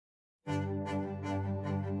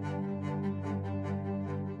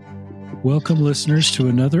Welcome, listeners, to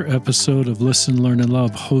another episode of Listen, Learn, and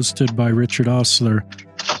Love, hosted by Richard Osler.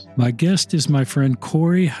 My guest is my friend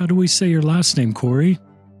Corey. How do we say your last name, Corey?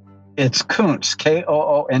 It's Koontz,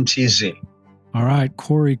 K-O-O-N-T-Z. All right,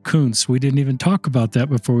 Corey Koontz. We didn't even talk about that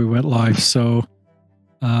before we went live, so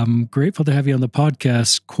I'm grateful to have you on the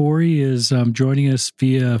podcast. Corey is joining us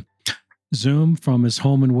via Zoom from his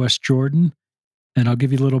home in West Jordan. And I'll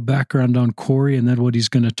give you a little background on Corey and then what he's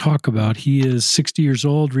going to talk about. He is 60 years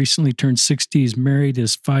old, recently turned 60. He's married,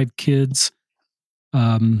 has 5 kids.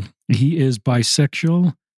 He is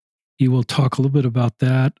bisexual. He will talk a little bit about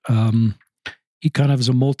that. He kind of has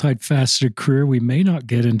a multifaceted career. We may not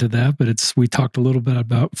get into that, but we talked a little bit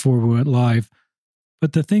about before we went live.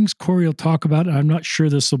 But the things Corey will talk about, and I'm not sure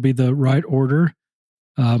this will be the right order,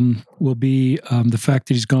 will be the fact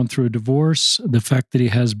that he's gone through a divorce, the fact that he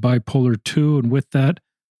has bipolar 2, and with that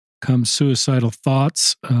comes suicidal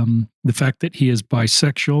thoughts, the fact that he is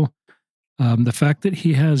bisexual, the fact that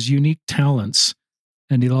he has unique talents,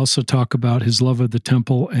 and he'll also talk about his love of the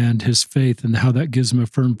temple and his faith and how that gives him a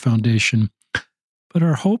firm foundation. But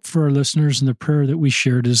our hope for our listeners and the prayer that we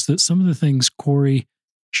shared is that some of the things Corey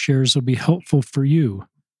shares will be helpful for you.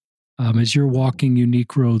 As you're walking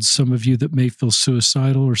unique roads, some of you that may feel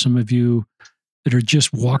suicidal or some of you that are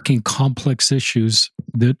just walking complex issues,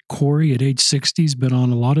 that Corey at age 60 has been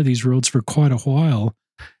on a lot of these roads for quite a while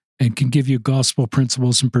and can give you gospel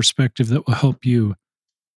principles and perspective that will help you.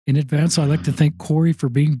 In advance, I'd like to thank Corey for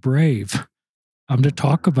being brave. To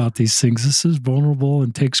talk about these things. This is vulnerable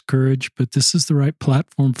and takes courage, but this is the right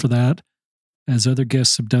platform for that, as other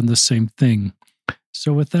guests have done the same thing.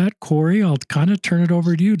 So with that, Corey, I'll kind of turn it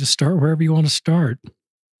over to you to start wherever you want to start.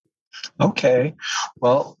 Okay.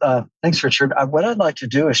 Well, thanks, Richard. What I'd like to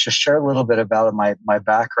do is just share a little bit about my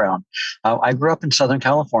background. I grew up in Southern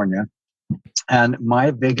California, and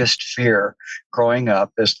my biggest fear growing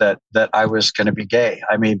up is that I was going to be gay.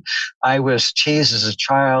 I mean, I was teased as a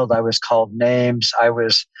child. I was called names. I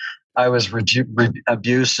was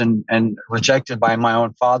abused and rejected by my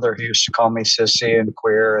own father, who used to call me sissy and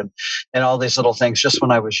queer and all these little things just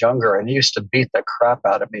when I was younger. And he used to beat the crap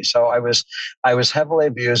out of me. So I was heavily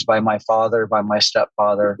abused by my father, by my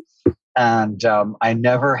stepfather. And I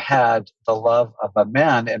never had the love of a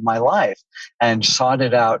man in my life, and sought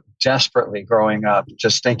it out desperately growing up,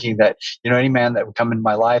 just thinking that, any man that would come into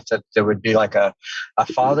my life, that there would be like a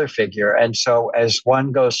father figure. And so as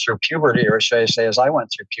one goes through puberty, or should I say, as I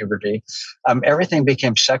went through puberty, everything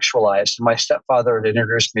became sexualized. My stepfather had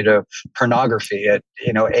introduced me to pornography at,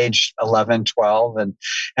 age 11, 12.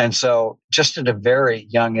 And so just at a very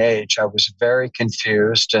young age, I was very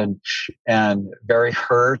confused and very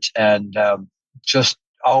hurt, and just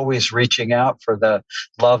always reaching out for the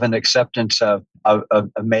love and acceptance of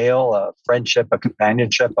a male, a friendship, a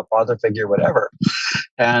companionship, a father figure, whatever.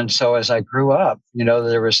 And so as I grew up,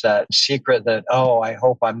 there was that secret that, I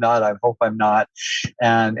hope I'm not.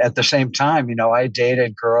 And at the same time, I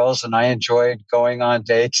dated girls and I enjoyed going on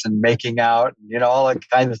dates and making out, all the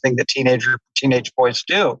kind of thing that teenage boys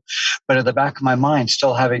do. But at the back of my mind,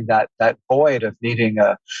 still having that void of needing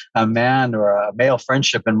a man or a male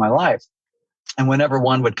friendship in my life. And whenever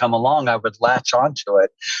one would come along, I would latch onto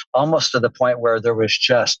it, almost to the point where there was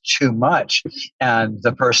just too much. And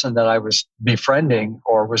the person that I was befriending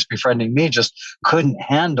or was befriending me just couldn't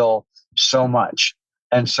handle so much.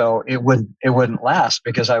 And so it wouldn't last,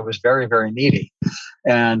 because I was very, very needy.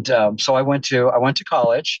 And so I went to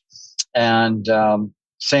college, and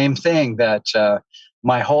same thing, that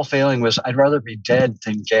my whole feeling was I'd rather be dead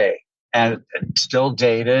than gay. And still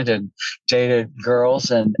dated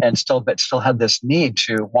girls and still had this need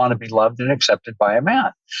to want to be loved and accepted by a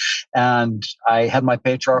man. And I had my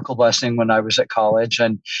patriarchal blessing when I was at college,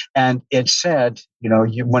 and it said,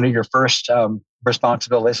 one of your first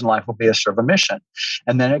responsibilities in life will be to serve a mission.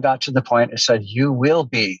 And then it got to the point, it said, you will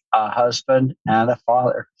be a husband and a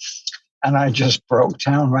father. And I just broke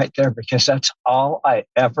down right there, because that's all I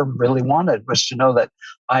ever really wanted, was to know that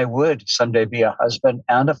I would someday be a husband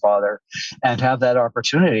and a father and have that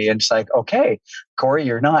opportunity. And it's like, okay, Corey,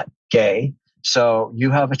 you're not gay, so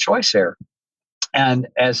you have a choice here. And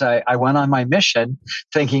as I went on my mission,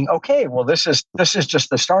 thinking, okay, well, this is just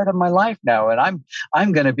the start of my life now, and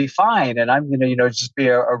I'm going to be fine, and I'm going to just be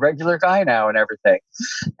a regular guy now and everything.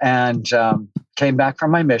 And came back from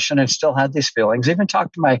my mission and still had these feelings. Even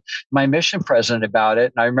talked to my mission president about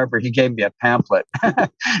it, and I remember he gave me a pamphlet.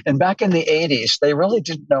 And back in the 80s, they really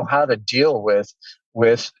didn't know how to deal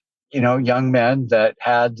with young men that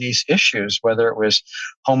had these issues, whether it was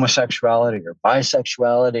homosexuality or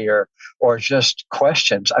bisexuality or just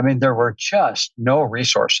questions. I mean, there were just no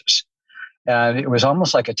resources. And it was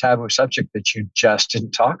almost like a taboo subject that you just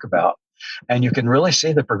didn't talk about. And you can really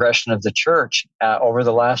see the progression of the church over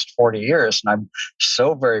the last 40 years. And I'm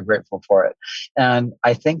so very grateful for it. And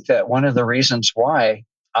I think that one of the reasons why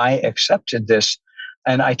I accepted this,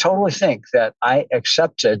 and I totally think that I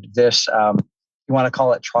accepted this, you want to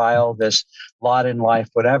call it trial, this lot in life,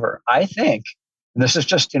 whatever. I think, and this is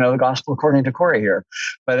just, the gospel according to Corey here,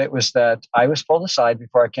 but it was that I was pulled aside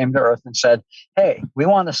before I came to earth and said, hey, we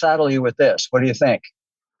want to saddle you with this. What do you think?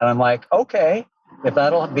 And I'm like, okay, if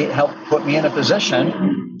that'll help put me in a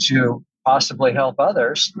position to possibly help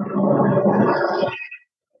others,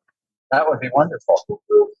 that would be wonderful.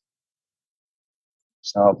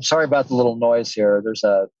 So sorry about the little noise here. There's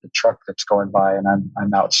a truck that's going by, and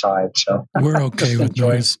I'm outside. So we're okay with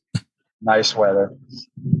noise. Nice weather.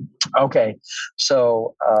 Okay,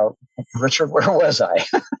 so Richard, where was I?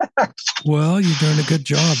 Well, you're doing a good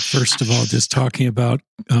job. First of all, just talking about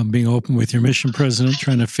being open with your mission president,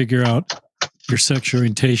 trying to figure out your sexual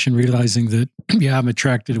orientation, realizing that, yeah, I'm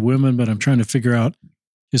attracted to women, but I'm trying to figure out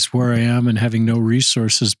just where I am, and having no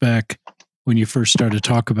resources back when you first started to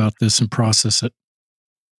talk about this and process it.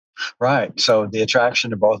 Right. So the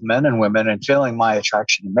attraction to both men and women, and feeling my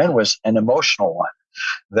attraction to men was an emotional one,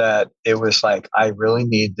 that it was like, I really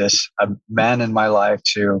need this man in my life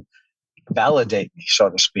to validate me, so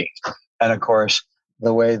to speak. And of course,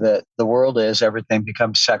 the way that the world is, everything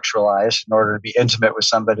becomes sexualized. In order to be intimate with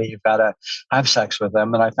somebody, you've got to have sex with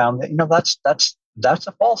them. And I found that, that's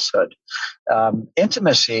a falsehood.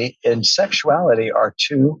 Intimacy and sexuality are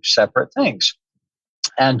two separate things.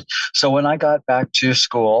 And so when I got back to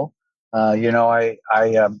school, I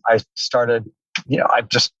started, I'm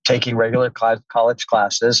just taking regular college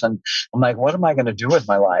classes, and I'm like, what am I going to do with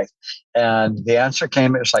my life? And the answer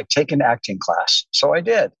came, it was like, take an acting class. So I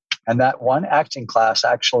did. And that one acting class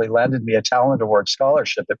actually landed me a Talent Award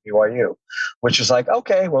scholarship at BYU, which is like,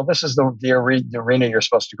 okay, well, this is the arena you're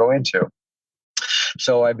supposed to go into.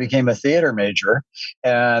 So I became a theater major,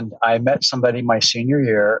 and I met somebody my senior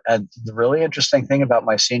year. And the really interesting thing about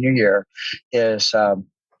my senior year is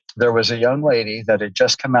there was a young lady that had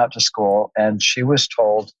just come out to school, and she was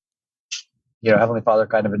told, Heavenly Father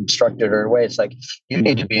kind of instructed her away. It's like, you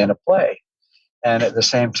need to be in a play. And at the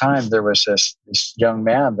same time, there was this young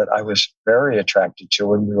man that I was very attracted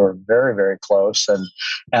to, and we were very, very close.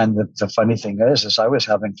 And the funny thing is I was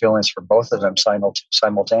having feelings for both of them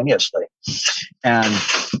simultaneously. And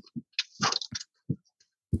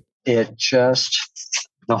it just,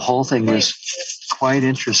 the whole thing was quite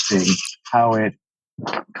interesting how it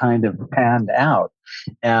kind of panned out.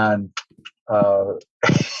 And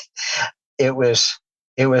it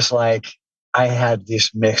was like, I had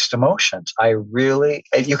these mixed emotions.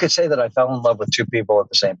 You could say that I fell in love with two people at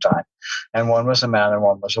the same time. And one was a man and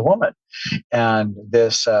one was a woman. And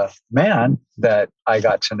this man that I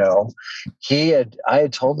got to know, I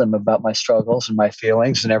had told him about my struggles and my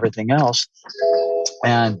feelings and everything else.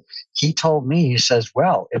 And he told me, he says,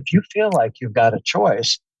 well, if you feel like you've got a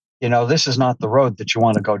choice, this is not the road that you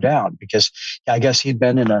want to go down, because I guess he'd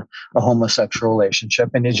been in a homosexual relationship,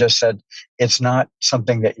 and he just said, it's not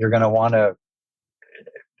something that you're going to want to,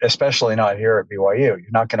 especially not here at BYU. You're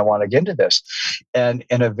not going to want to get into this. And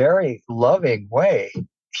in a very loving way,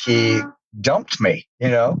 he dumped me.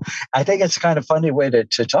 I think it's kind of funny way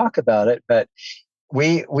to talk about it, but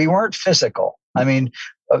we weren't physical. I mean,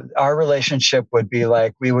 our relationship would be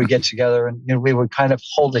like, we would get together and we would kind of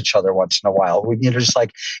hold each other once in a while. We just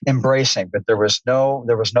like embracing, but there was no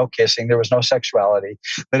kissing, there was no sexuality,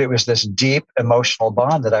 but it was this deep emotional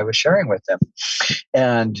bond that I was sharing with him.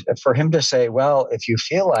 And for him to say, well, if you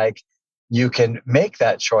feel like you can make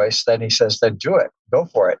that choice, then he says, then do it, go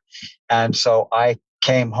for it. And so I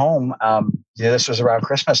came home, this was around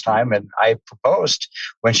Christmas time, and I proposed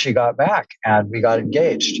when she got back, and we got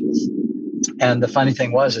engaged. And the funny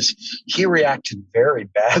thing is he reacted very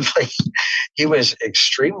badly. He was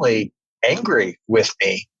extremely angry with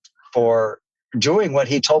me for doing what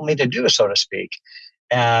he told me to do, so to speak.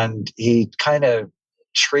 And he kind of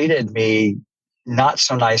treated me not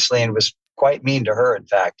so nicely and was quite mean to her, in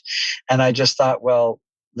fact. And I just thought, well,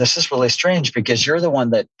 this is really strange, because you're the one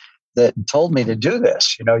that told me to do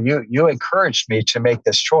this. You encouraged me to make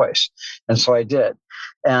this choice. And so I did.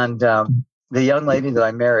 And the young lady that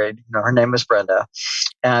I married, her name was Brenda,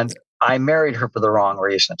 and I married her for the wrong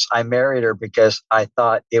reasons. I married her because I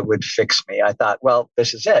thought it would fix me. I thought, well,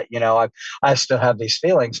 this is it. I still have these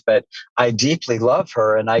feelings, but I deeply love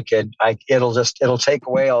her, and it'll take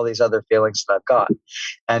away all these other feelings that I've got.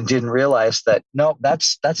 And didn't realize that, no,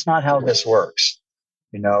 that's not how this works.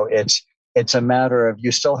 It's a matter of,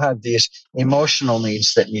 you still have these emotional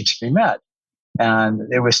needs that need to be met. And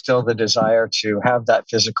it was still the desire to have that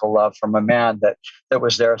physical love from a man that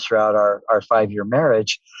was there throughout our 5-year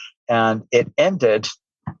marriage. And it ended.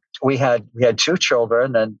 We had 2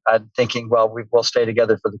 children, and I'm thinking, well, we'll stay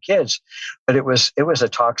together for the kids, but it was a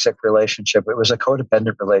toxic relationship. It was a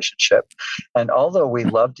codependent relationship, and although we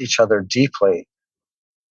loved each other deeply,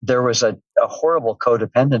 there was a horrible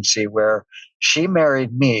codependency where she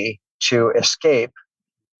married me to escape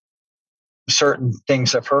certain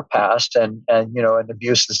things of her past, and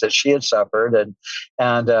abuses that she had suffered,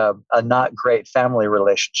 and a not great family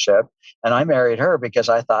relationship. And I married her because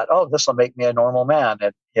I thought, oh, this will make me a normal man,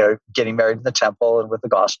 and getting married in the temple and with the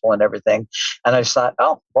gospel and everything. And I just thought,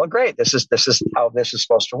 oh, well, great, this is how this is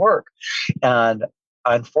supposed to work. And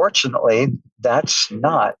unfortunately, that's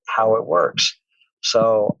not how it works.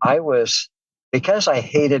 So because I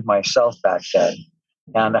hated myself back then,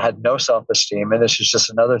 and I had no self-esteem. And this is just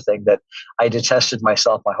another thing that I detested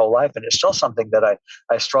myself my whole life. And it's still something that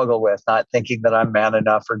I struggle with, not thinking that I'm man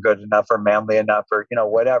enough or good enough or manly enough or,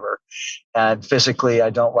 whatever. And physically, I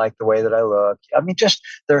don't like the way that I look. I mean, just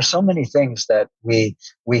there are so many things that we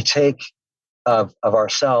take of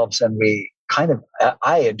ourselves, and we I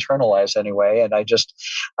internalize anyway. And I just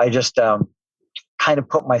kind of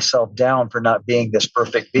put myself down for not being this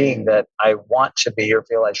perfect being that I want to be or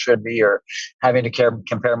feel I should be, or having to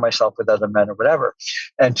compare myself with other men or whatever.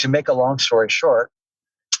 And to make a long story short,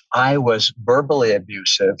 I was verbally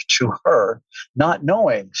abusive to her, not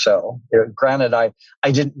knowing so. Granted, I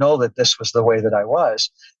didn't know that this was the way that I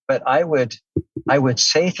was, but I would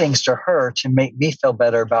say things to her to make me feel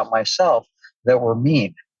better about myself that were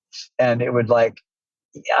mean. And it would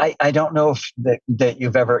I don't know if that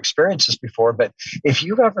you've ever experienced this before, but if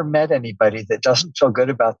you've ever met anybody that doesn't feel good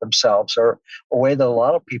about themselves, or a way that a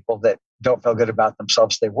lot of people that don't feel good about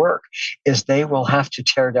themselves, they work, is they will have to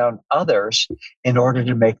tear down others in order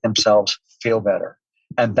to make themselves feel better.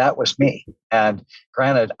 And that was me. And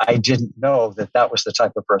granted, I didn't know that was the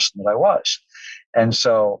type of person that I was. And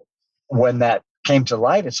so when that came to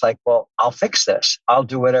light, it's like, well, I'll fix this. I'll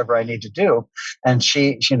do whatever I need to do. And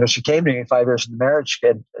she came to me 5 years in the marriage,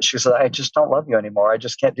 and she said, I just don't love you anymore. I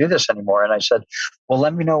just can't do this anymore. And I said, well,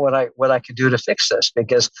 let me know what I can do to fix this,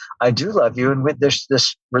 because I do love you, and with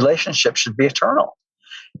this relationship should be eternal.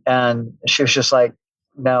 And she was just like,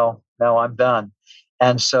 no, I'm done.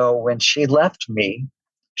 And so when she left me,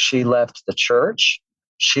 she left the church,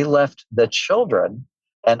 she left the children,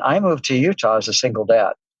 and I moved to Utah as a single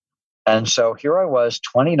dad. And so here I was,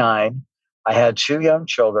 29. I had 2 young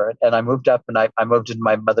children, and I moved up, and I moved into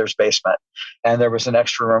my mother's basement, and there was an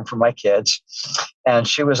extra room for my kids. And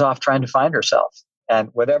she was off trying to find herself, and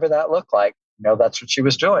whatever that looked like, that's what she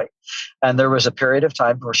was doing. And there was a period of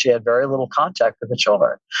time where she had very little contact with the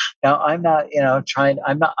children. Now, I'm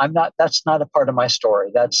not, that's not a part of my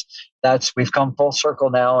story. We've come full circle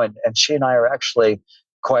now. And she and I are actually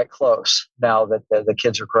quite close now that the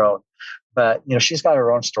kids are grown. But she's got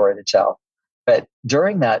her own story to tell. But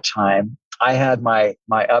during that time, I had my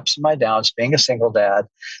ups and my downs being a single dad.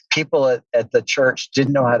 People at the church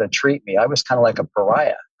didn't know how to treat me. I was kind of like a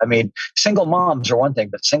pariah. I mean, single moms are one thing,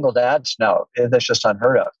 but single dads, no, that's just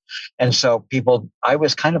unheard of. And so I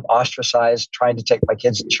was kind of ostracized trying to take my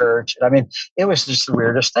kids to church. I mean, it was just the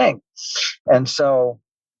weirdest thing. And so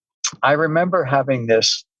I remember having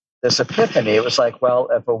this epiphany. It was like, well,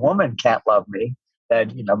 if a woman can't love me,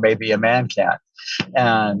 then maybe a man can.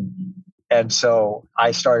 And so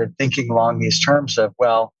I started thinking along these terms of,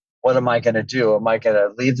 well, what am I going to do? Am I going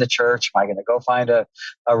to leave the church? Am I going to go find a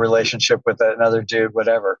relationship with another dude,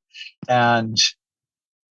 whatever? And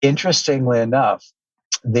interestingly enough,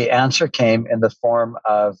 the answer came in the form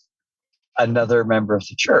of another member of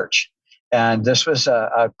the church. And this was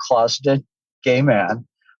a closeted gay man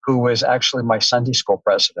who was actually my Sunday school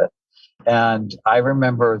president. And I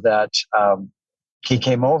remember that he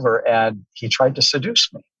came over and he tried to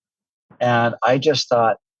seduce me. And I just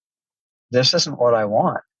thought, this isn't what I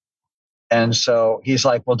want. And so he's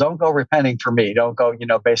like, well, don't go repenting for me. Don't go,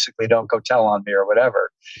 basically don't go tell on me or whatever.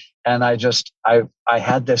 And I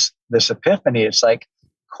had this epiphany. It's like,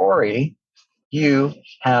 Corey, you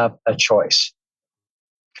have a choice.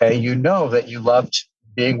 Okay. You know that you loved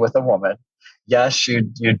being with a woman. Yes,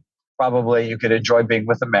 you could enjoy being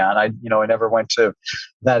with a man. I never went to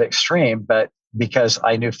that extreme, but because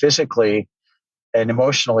I knew physically and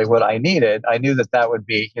emotionally what I needed, I knew that would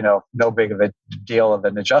be, no big of a deal of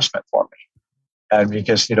an adjustment for me. And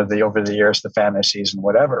because, over the years, the fantasies and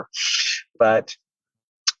whatever. But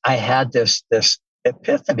I had this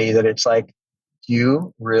epiphany that it's like,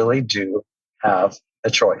 you really do have a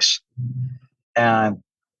choice. And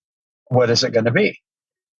what is it going to be?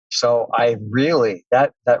 So I really,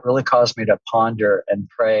 that really caused me to ponder and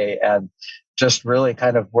pray and just really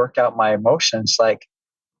kind of work out my emotions. Like,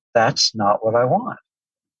 that's not what I want.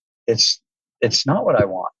 It's, it's not what I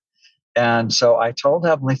want. And so I told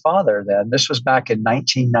Heavenly Father then, this was back in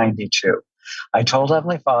 1992. I told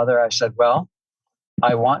Heavenly Father, I said, well,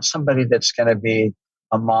 I want somebody that's going to be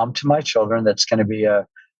a mom to my children, that's going to be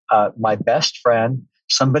my best friend,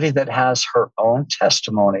 somebody that has her own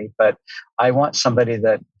testimony, but I want somebody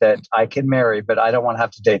that I can marry, but I don't want to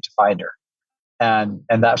have to date to find her. And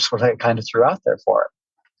that's what I kind of threw out there for it.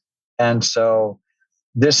 And so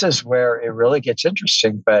this is where it really gets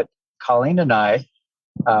interesting. But Colleen and I,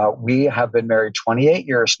 we have been married 28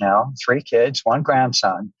 years now, 3 kids, 1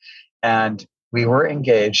 grandson, and we were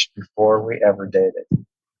engaged before we ever dated.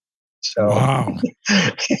 So, wow.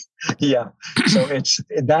 yeah. So it's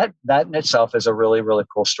that in itself is a really, really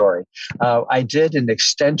cool story. I did an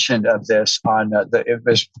extension of this on it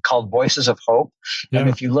was called Voices of Hope. Yeah. And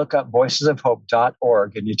if you look up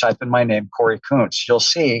voicesofhope.org and you type in my name, Corey Kuntz, you'll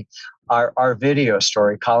see our video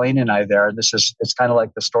story, Colleen and I there. It's kind of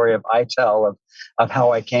like the story of I tell of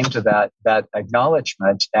how I came to that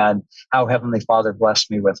acknowledgement and how Heavenly Father blessed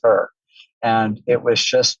me with her. And it was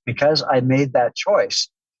just because I made that choice,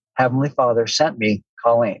 Heavenly Father sent me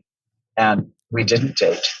Colleen, and we didn't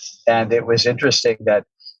date. And it was interesting that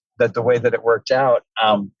the way that it worked out.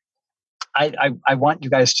 I want you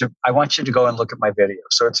to go and look at my video.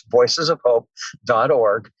 So it's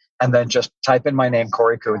voicesofhope.org, and then just type in my name,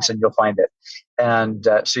 Corey Kuntz, and you'll find it. And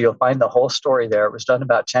so you'll find the whole story there. It was done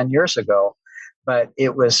about 10 years ago, but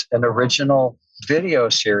it was an original video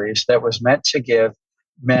series that was meant to give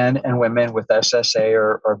men and women with SSA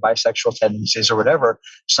or bisexual tendencies or whatever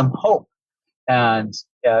some hope. And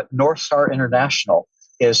North Star International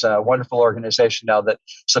is a wonderful organization now that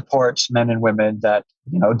supports men and women that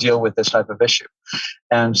deal with this type of issue.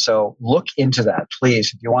 And so look into that,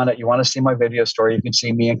 please. If you want to see my video story, you can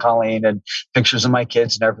see me and Colleen and pictures of my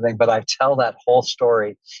kids and everything. But I tell that whole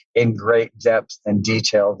story in great depth and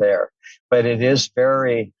detail there. But it's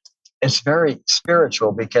very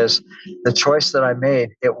spiritual, because the choice that I made,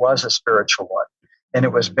 it was a spiritual one. And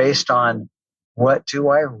it was based on, what do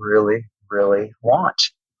I really, really want?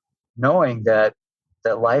 Knowing that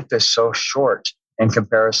life is so short in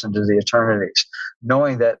comparison to the eternities.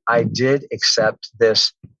 Knowing that I did accept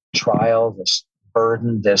this trial, this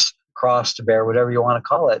burden, this cross to bear, whatever you want to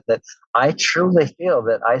call it, that I truly feel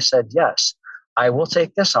that I said, yes, I will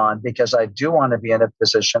take this on, because I do want to be in a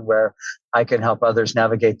position where I can help others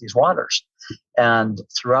navigate these waters. And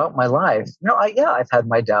throughout my life, I've had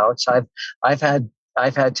my doubts. I've had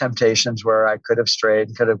temptations where I could have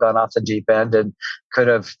strayed, could have gone off the deep end, and could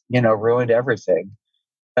have, ruined everything.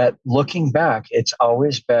 But looking back, it's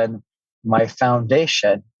always been my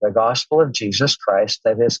foundation, the gospel of Jesus Christ,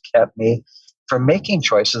 that has kept me from making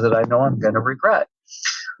choices that I know I'm going to regret.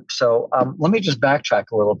 So let me just backtrack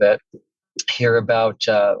a little bit here about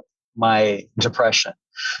my depression.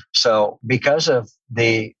 So because of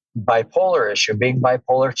the bipolar issue, being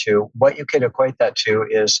bipolar 2, what you could equate that to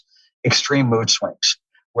is extreme mood swings,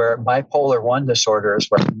 where bipolar 1 disorder is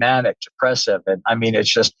where manic, depressive, and I mean, it's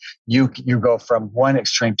just you go from one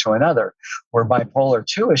extreme to another, where bipolar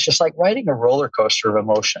 2 is just like riding a roller coaster of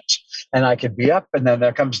emotions. And I could be up and then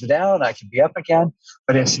there comes the down, I could be up again,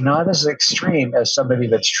 but it's not as extreme as somebody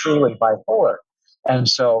that's truly bipolar. And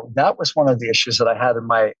so that was one of the issues that I had in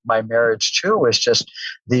my marriage too, was just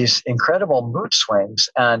these incredible mood swings.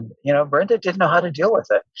 And, Brenda didn't know how to deal with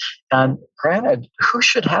it. And granted, who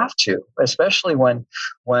should have to, especially when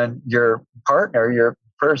your partner, your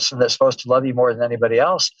person that's supposed to love you more than anybody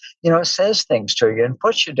else, says things to you and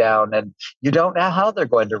puts you down, and you don't know how they're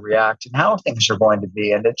going to react and how things are going to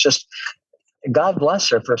be. And it's just, God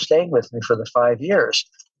bless her for staying with me for the 5 years.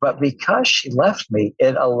 But because she left me,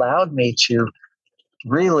 it allowed me to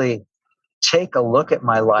really take a look at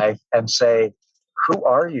my life and say, who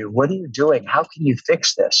are you? What are you doing? How can you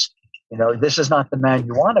fix this? This is not the man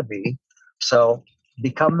you want to be. So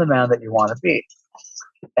become the man that you want to be.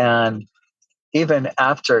 And even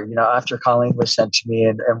after Colleen was sent to me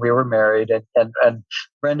and we were married, and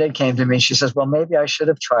Brenda came to me, she says, well, maybe I should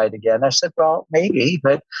have tried again. I said, well, maybe,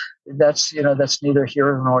 but that's neither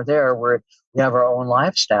here nor there. We have our own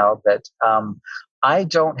lives now, but I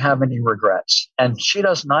don't have any regrets, and she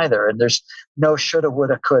doesn't either. And there's no shoulda,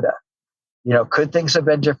 woulda, coulda. Could things have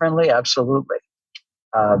been differently? Absolutely.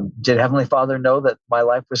 Did Heavenly Father know that my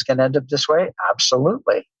life was going to end up this way?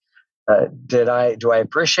 Absolutely. Do I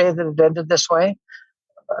appreciate that it ended this way?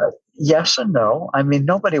 Yes and no. I mean,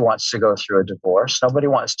 nobody wants to go through a divorce. Nobody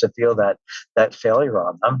wants to feel that failure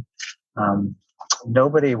on them.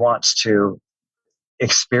 Nobody wants to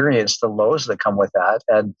experienced the lows that come with that,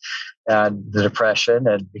 and the depression,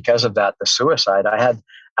 and because of that, the suicide. I had,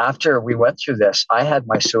 after we went through this, I had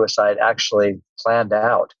my suicide actually planned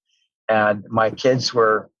out, and my kids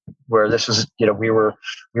were this was, we were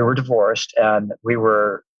divorced, and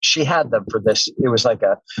she had them for this. It was like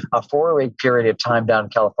a 4-week period of time down in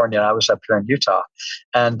California, and I was up here in Utah,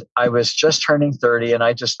 and I was just turning 30, and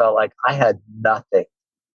I just felt like I had nothing.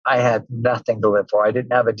 I had nothing to live for. I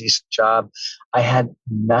didn't have a decent job. I had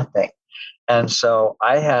nothing. And so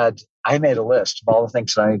I made a list of all the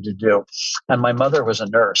things that I needed to do. And my mother was a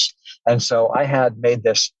nurse. And so I had made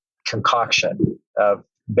this concoction of,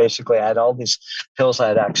 basically, I had all these pills I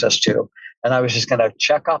had access to. And I was just going to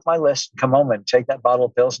check off my list and come home and take that bottle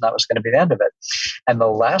of pills, and that was going to be the end of it. And the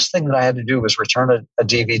last thing that I had to do was return a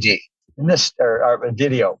DVD. Or a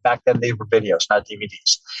video. Back then they were videos, not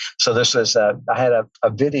DVDs. So this was, I had a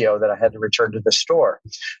video that I had to return to the store.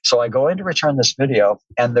 So I go in to return this video,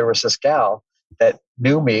 and there was this gal that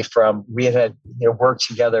knew me from, we had worked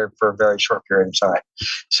together for a very short period of time.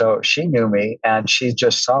 So she knew me, and she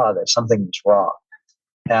just saw that something was wrong.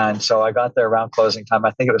 And so I got there around closing time.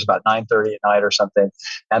 I think it was about 9:30 at night or something.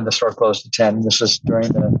 And the store closed at 10. This was during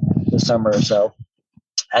the summer or so.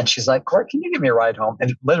 And she's like, Court, can you give me a ride home?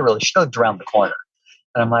 And literally, she lived around the corner.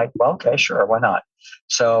 And I'm like, well, okay, sure, why not?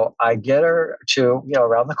 So I get her to,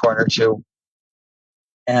 around the corner too.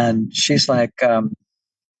 And she's like, can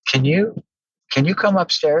you come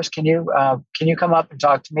upstairs? Can you come up and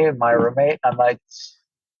talk to me with my roommate? I'm like,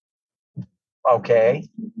 okay.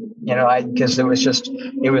 Because it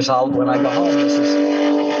was all, when I go home,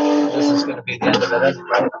 this is going to be the end of it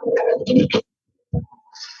anyway.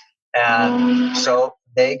 And so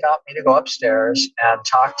they got me to go upstairs and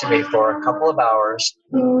talk to me for a couple of hours,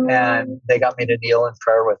 and they got me to kneel in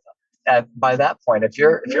prayer with them. And by that point, if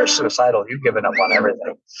you're suicidal, you've given up on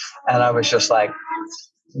everything. And I was just like,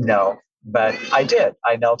 no, but I did.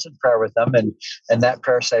 I knelt in prayer with them, and that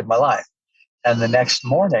prayer saved my life. And the next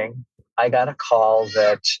morning, I got a call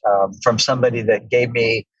that from somebody that gave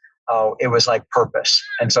me, it was like purpose.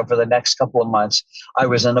 And so for the next couple of months, I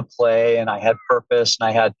was in a play, and I had purpose, and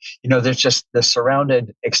I had, there's just the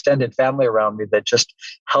surrounded extended family around me that just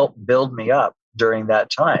helped build me up during that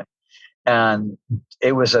time. And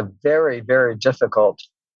it was a very, very difficult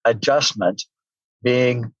adjustment,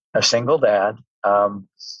 being a single dad,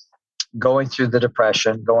 going through the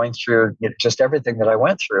depression, going through just everything that I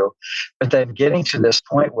went through, but then getting to this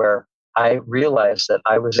point where I realized that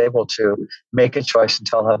I was able to make a choice and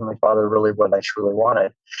tell Heavenly Father really what I truly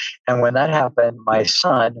wanted. And when that happened, my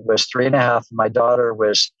son was 3.5, and my daughter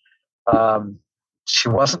was, she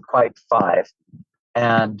wasn't quite 5.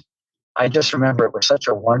 And I just remember it was such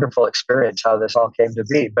a wonderful experience how this all came to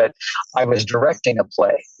be. But I was directing a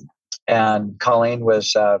play, and Colleen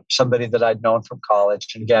was somebody that I'd known from college.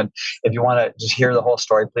 And again, if you want to just hear the whole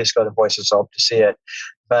story, please go to Voices of Hope to see it.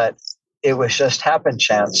 But it was just happen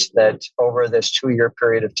chance that over this 2-year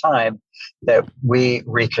period of time that we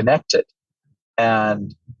reconnected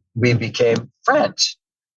and we became friends.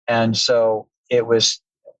 And so it was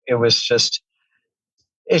just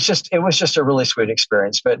a really sweet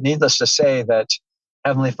experience. But needless to say that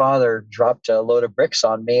Heavenly Father dropped a load of bricks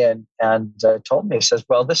on me and told me, he says,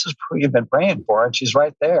 well, this is who you've been praying for, and she's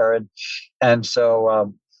right there. And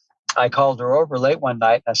so I called her over late one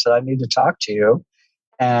night, and I said, I need to talk to you.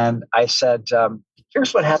 And I said,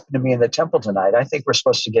 here's what happened to me in the temple tonight. I think we're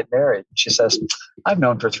supposed to get married. She says, I've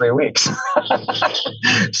known for 3 weeks.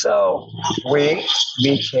 So we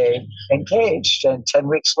became engaged. And 10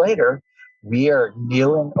 weeks later, we are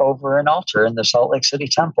kneeling over an altar in the Salt Lake City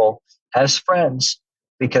temple as friends,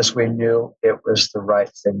 because we knew it was the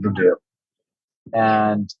right thing to do.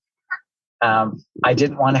 And I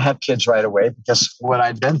didn't want to have kids right away, because what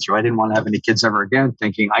I'd been through, I didn't want to have any kids ever again,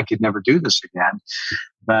 thinking I could never do this again.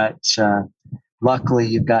 But luckily,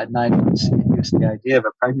 you've got 9 months to get used to the idea of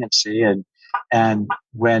a pregnancy. And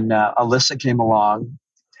when Alyssa came along,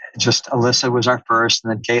 just Alyssa was our first,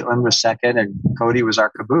 and then Caitlin was second, and Cody was our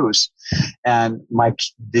caboose. And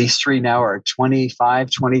these 3 now are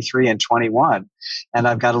 25, 23, and 21. And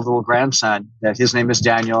I've got a little grandson that his name is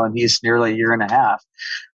Daniel, and he's nearly 1.5 years.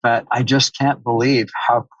 But I just can't believe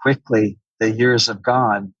how quickly the years have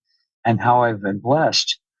gone and how I've been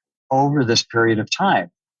blessed over this period of time.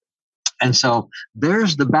 And so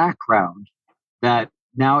there's the background that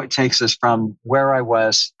now it takes us from where I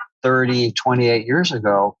was 28 years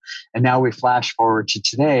ago. And now we flash forward to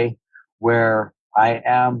today, where I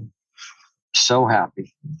am so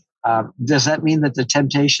happy. Does that mean that the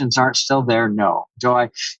temptations aren't still there? No. I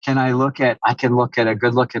can look at a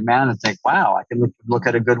good looking man and think, wow, I can look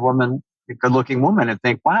at a good woman, good looking woman and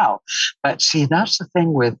think, wow. But see, that's the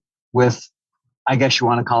thing with, I guess you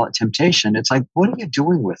want to call it temptation. It's like, what are you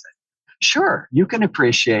doing with it? Sure, you can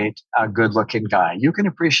appreciate a good looking guy. You can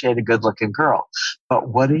appreciate a good looking girl. But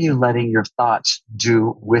what are you letting your thoughts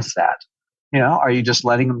do with that? Are you just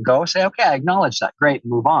letting them go? Say, okay, I acknowledge that. Great,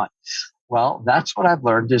 move on. Well, that's what I've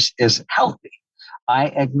learned is healthy. I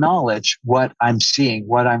acknowledge what I'm seeing,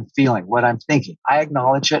 what I'm feeling, what I'm thinking. I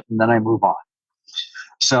acknowledge it and then I move on.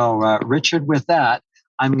 So, Richard, with that,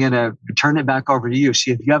 I'm going to turn it back over to you.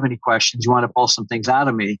 See if you have any questions. You want to pull some things out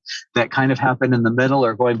of me that kind of happened in the middle,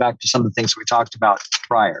 or going back to some of the things we talked about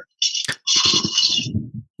prior.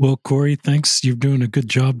 Well, Corey, thanks. You're doing a good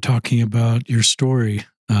job talking about your story.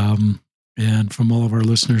 And from all of our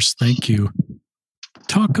listeners, thank you.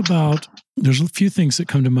 Talk about, there's a few things that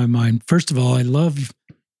come to my mind. First of all, I love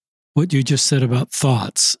what you just said about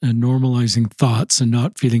thoughts and normalizing thoughts and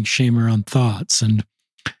not feeling shame around thoughts.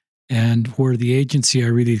 And where the agency I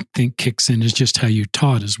really think kicks in is just how you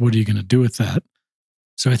taught, is what are you going to do with that?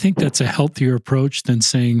 So I think that's a healthier approach than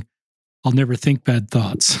saying, I'll never think bad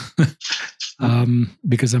thoughts.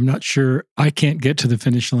 Because I'm not sure, I can't get to the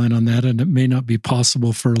finish line on that. And it may not be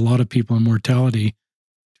possible for a lot of people in mortality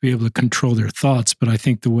to be able to control their thoughts. But I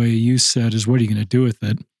think the way you said is, what are you going to do with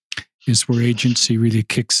it, is where agency really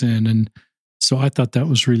kicks in. And so I thought that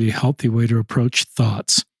was really a healthy way to approach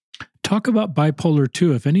thoughts. Talk about bipolar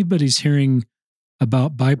 2. If anybody's hearing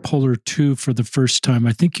about bipolar 2 for the first time,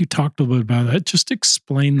 I think you talked a little bit about that. Just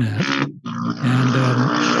explain that.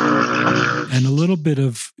 And a little bit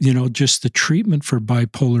of, just the treatment for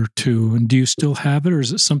bipolar 2. And do you still have it, or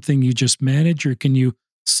is it something you just manage, or can you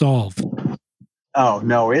solve? Oh,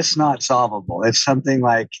 no, it's not solvable. It's something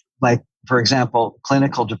like, for example,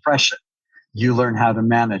 clinical depression. You learn how to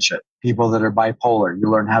manage it. People that are bipolar, you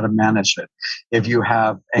learn how to manage it. If you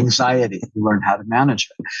have anxiety, you learn how to manage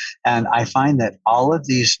it. And I find that all of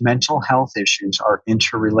these mental health issues are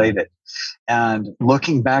interrelated. And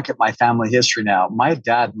looking back at my family history now, my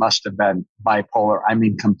dad must have been bipolar. I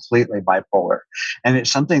mean, completely bipolar. And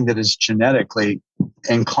it's something that is genetically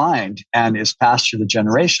inclined and is passed through the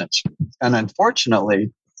generations. And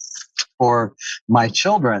unfortunately, for my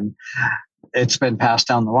children, it's been passed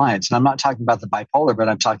down the lines. And I'm not talking about the bipolar, but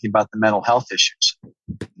I'm talking about the mental health issues.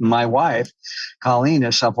 My wife, Colleen,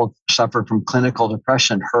 has suffered from clinical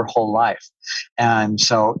depression her whole life. And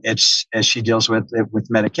so it's, as she deals with it with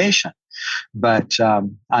medication. But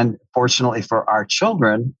unfortunately for our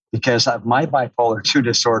children, because of my bipolar 2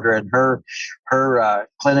 disorder and her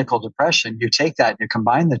clinical depression, you take that and you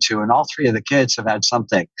combine the two, and all three of the kids have had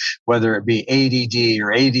something, whether it be ADD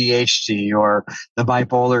or ADHD or the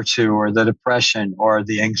bipolar 2 or the depression or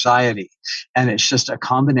the anxiety. And it's just a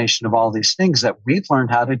combination of all these things that we've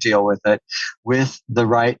learned how to deal with it with the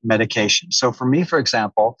right medication. So for me, for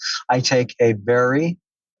example, I take a very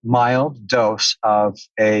mild dose of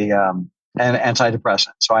an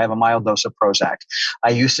antidepressant. So I have a mild dose of Prozac. I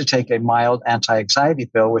used to take a mild anti-anxiety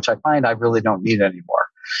pill, which I find I really don't need anymore.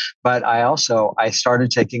 But I started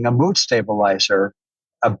taking a mood stabilizer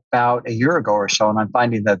about a year ago or so, and I'm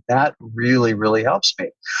finding that really, really helps me.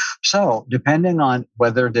 So depending on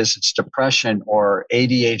whether it's depression or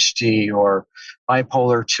ADHD or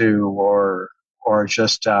bipolar 2 or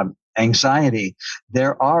just anxiety,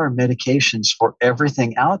 there are medications for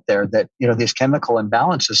everything out there that, these chemical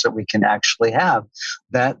imbalances that we can actually have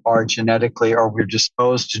that are genetically, or we're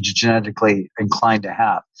disposed to genetically inclined to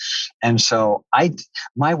have. And so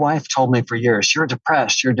my wife told me for years, you're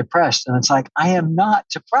depressed. And it's like, I am not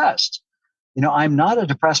depressed. I'm not a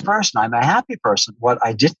depressed person. I'm a happy person. What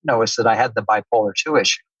I didn't know is that I had the bipolar 2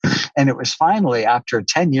 issue. And it was finally after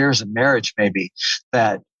 10 years of marriage, maybe,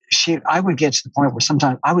 that I would get to the point where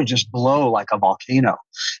sometimes I would just blow like a volcano.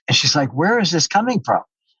 And she's like, where is this coming from?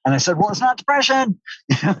 And I said, well, it's not depression.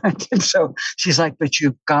 And so she's like, but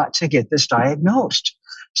you've got to get this diagnosed.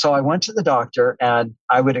 So I went to the doctor and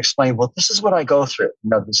I would explain, well, this is what I go through,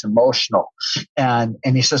 this emotional. And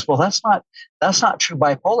he says, well, that's not true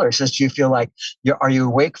bipolar. He says, do you feel like are you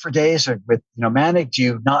awake for days or with, manic? Do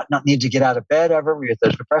you not need to get out of bed ever with the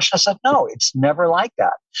depression? I said, no, it's never like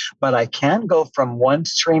that. But I can go from one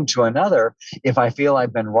extreme to another if I feel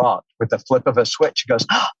I've been wronged. With the flip of a switch, he goes,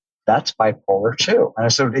 that's bipolar 2. And I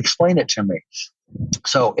said, explain it to me.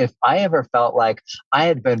 So if I ever felt like I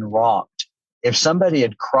had been wronged, if somebody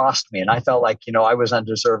had crossed me and I felt like, I was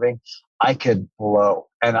undeserving, I could blow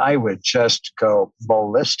and I would just go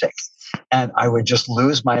ballistic and I would just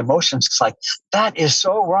lose my emotions. It's like, that is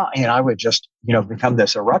so wrong. And I would just, become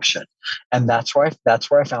this eruption. And that's where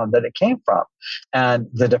I found that it came from. And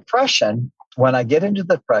the depression when I get into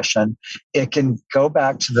depression, it can go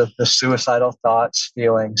back to the suicidal thoughts,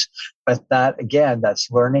 feelings, but that again, that's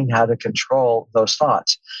learning how to control those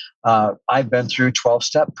thoughts. I've been through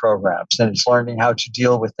 12-step programs, and it's learning how to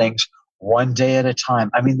deal with things one day at a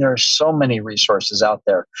time. I mean, there are so many resources out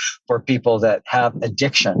there for people that have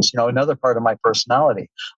addictions. Another part of my personality,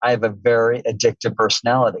 I have a very addictive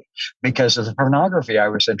personality because of the pornography I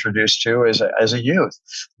was introduced to as a youth.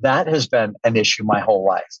 That has been an issue my whole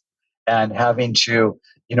life. And having to,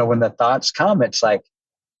 when the thoughts come, it's like,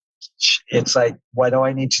 what do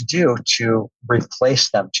I need to do to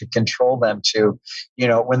replace them, to control them, to,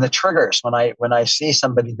 when the triggers, when I see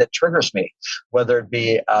somebody that triggers me, whether it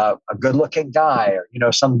be a good looking guy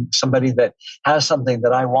or, somebody that has something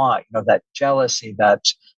that I want, that jealousy, that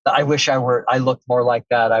I wish I looked more like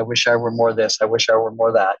that. I wish I were more this. I wish I were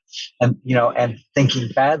more that. And, and thinking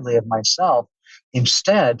badly of myself.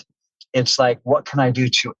 Instead, it's like, what can I do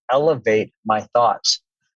to elevate my thoughts?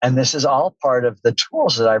 And this is all part of the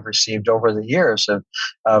tools that I've received over the years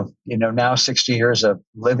of now 60 years of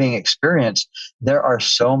living experience. There are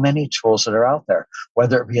so many tools that are out there,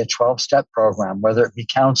 whether it be a 12-step program, whether it be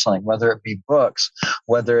counseling, whether it be books,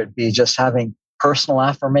 whether it be just having personal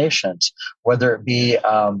affirmations, whether it be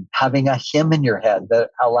having a hymn in your head that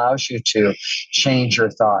allows you to change your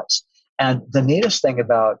thoughts. And the neatest thing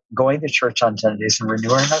about going to church on Sundays and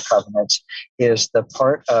renewing our covenants is the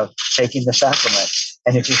part of taking the sacrament.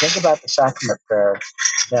 And if you think about the sacrament prayer,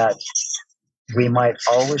 that we might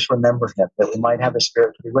always remember him, that we might have a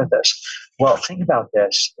spirit to be with us. Well, think about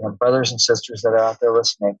this, brothers and sisters that are out there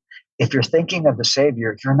listening. If you're thinking of the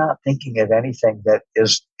Savior, you're not thinking of anything that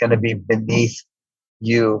is going to be beneath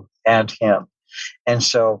you and him. And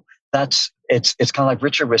so it's kind of like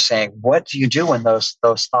Richard was saying, what do you do when those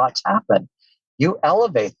thoughts happen? You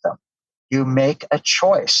elevate them. You make a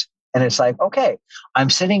choice. And it's like, okay, I'm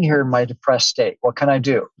sitting here in my depressed state. What can I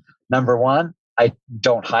do? Number one, I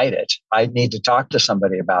don't hide it. I need to talk to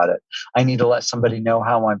somebody about it. I need to let somebody know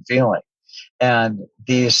how I'm feeling. And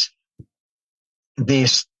these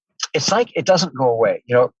it's like it doesn't go away.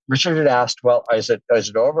 Richard had asked, well, is it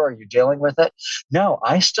over? Are you dealing with it? No,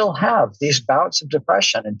 I still have these bouts of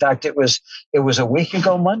depression. In fact, it was a week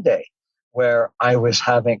ago Monday where I was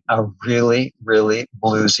having a really, really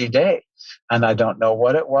bluesy day. And I don't know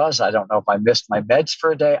what it was. I don't know if I missed my meds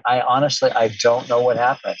for a day. I don't know what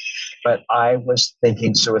happened. But I was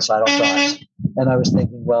thinking suicidal thoughts. And I was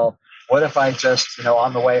thinking, well, what if I just,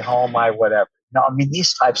 on the way home, whatever.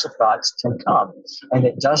 These types of thoughts can come, and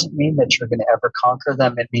it doesn't mean that you're going to ever conquer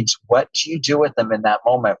them. It means, what do you do with them in that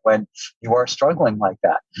moment when you are struggling like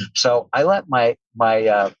that? So I let my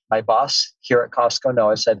boss here at Costco know.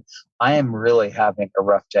 I said, I am really having a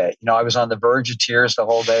rough day. I was on the verge of tears the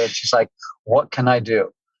whole day, and she's like, what can I do?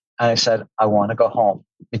 And I said, I want to go home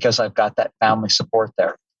because I've got that family support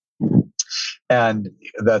there. And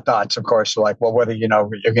the thoughts, of course, were like, well, you're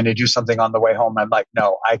going to do something on the way home. I'm like,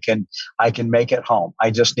 no, I can make it home. I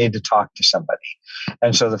just need to talk to somebody.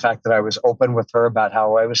 And so the fact that I was open with her about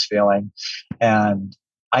how I was feeling, and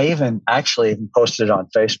I even posted it on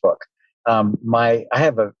Facebook. I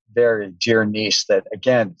have a very dear niece that,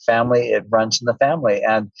 again, it runs in the family.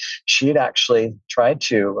 And she had actually tried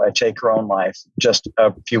to take her own life just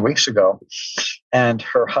a few weeks ago. And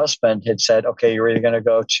her husband had said, okay, you're either going to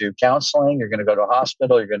go to counseling, you're going to go to a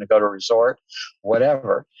hospital, you're going to go to a resort,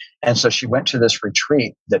 whatever. And so she went to this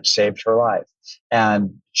retreat that saved her life. And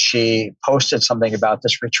she posted something about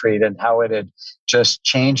this retreat and how it had just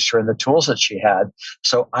changed her and the tools that she had.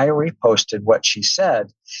 So I reposted what she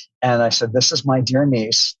said. And I said, this is my dear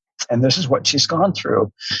niece, and this is what she's gone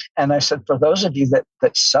through. And I said, for those of you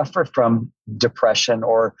that suffer from depression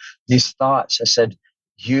or these thoughts, I said,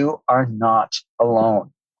 you are not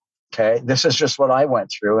alone. Okay. This is just what I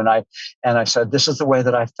went through. And I said, this is the way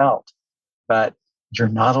that I felt, but you're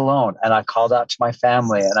not alone. And I called out to my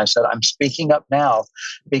family and I said, I'm speaking up now,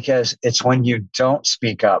 because it's when you don't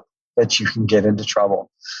speak up that you can get into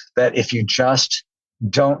trouble. That if you just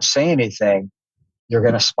don't say anything, you're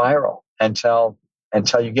going to spiral until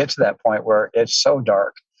you get to that point where it's so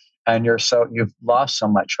dark and you've lost so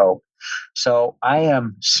much hope. So I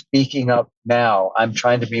am speaking up now. I'm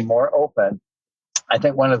trying to be more open. I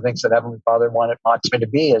think one of the things that Heavenly Father wants me to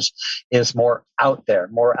be is more out there,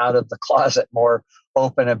 more out of the closet, more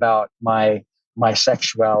open about my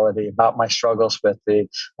sexuality, about my struggles with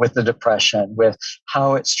the depression, with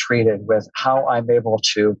how it's treated, with how I'm able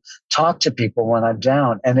to talk to people when I'm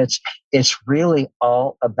down. And it's really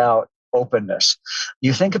all about openness.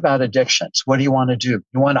 You think about addictions. What do you want to do?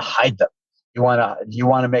 You want to hide them. You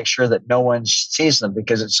want to make sure that no one sees them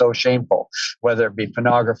because it's so shameful, whether it be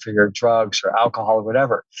pornography or drugs or alcohol or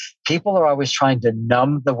whatever. People are always trying to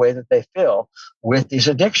numb the way that they feel with these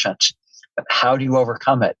addictions. But how do you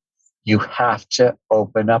overcome it? You have to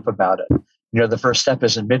open up about it. The first step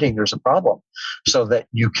is admitting there's a problem so that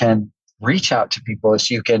you can reach out to people,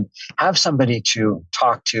 so you can have somebody to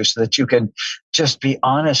talk to, so that you can just be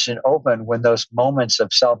honest and open when those moments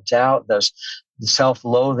of self-doubt, those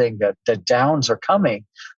self-loathing, the downs are coming,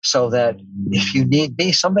 so that if you need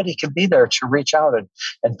be, somebody can be there to reach out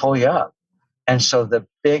and pull you up. And so the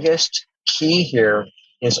biggest key here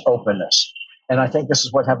is openness. And I think this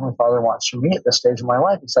is what Heavenly Father wants from me at this stage of my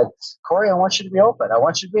life. It's like, Corey, I want you to be open. I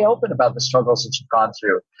want you to be open about the struggles that you've gone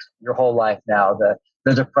through your whole life now,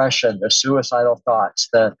 the depression, the suicidal thoughts,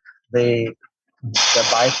 the bipolar,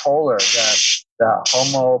 the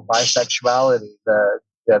homo bisexuality,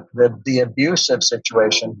 the abusive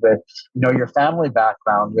situation with your family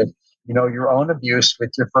background, with your own abuse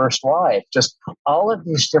with your first wife. Just all of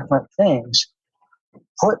these different things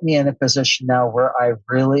put me in a position now where I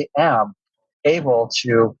really am able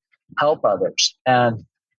to help others. And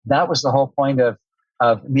that was the whole point of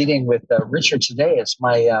meeting with Richard today. It's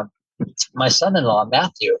my son-in-law,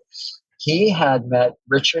 Matthew. He had met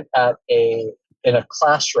Richard in a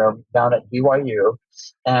classroom down at BYU,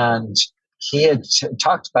 and he had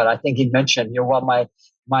talked about, I think he mentioned, well,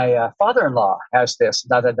 my father-in-law has this,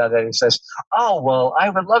 da da da da. He says, oh, well, I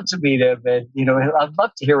would love to meet him, and I'd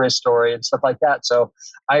love to hear his story and stuff like that. So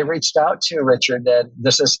I reached out to Richard, and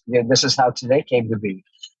this is how today came to be.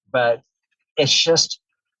 But it's just,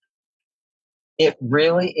 it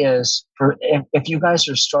really is, if you guys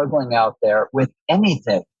are struggling out there with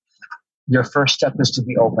anything, your first step is to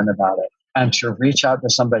be open about it and to reach out to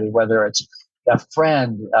somebody, whether it's a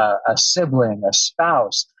friend, a sibling, a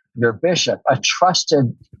spouse, your bishop, a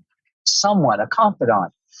trusted someone, a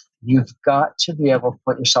confidant. You've got to be able to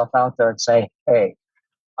put yourself out there and say, hey,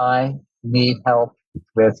 I need help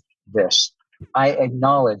with this. I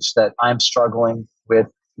acknowledge that I'm struggling with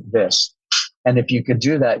this. And if you could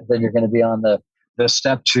do that, then you're going to be on the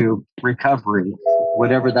step to recovery,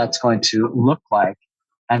 whatever that's going to look like.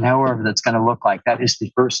 And however that's going to look like, that is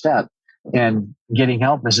the first step. And getting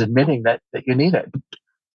help is admitting that you need it.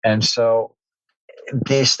 And so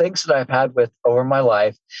these things that I've had with over my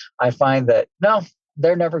life, I find that, no,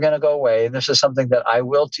 they're never going to go away. And this is something that I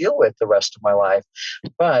will deal with the rest of my life.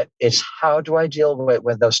 But it's how do I deal with it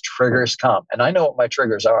when those triggers come? And I know what my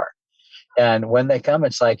triggers are. And when they come,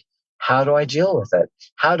 it's like, how do I deal with it?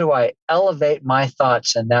 How do I elevate my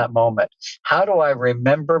thoughts in that moment? How do I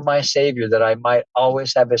remember my Savior, that I might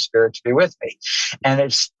always have His Spirit to be with me? And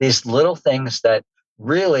it's these little things that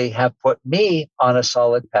really have put me on a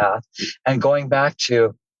solid path. And going back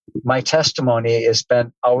to my testimony has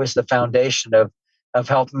been always the foundation of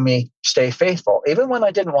helping me stay faithful, even when I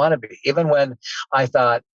didn't want to be, even when I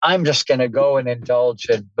thought I'm just going to go and indulge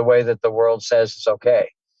in the way that the world says is okay.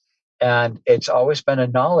 And it's always been a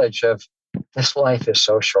knowledge of, this life is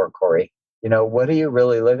so short, Corey. What are you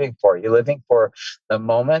really living for? Are you living for the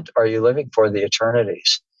moment? Or are you living for the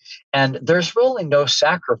eternities? And there's really no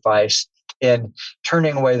sacrifice in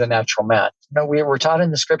turning away the natural man. We were taught in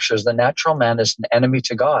the scriptures, the natural man is an enemy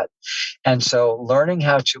to God. And so learning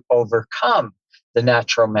how to overcome the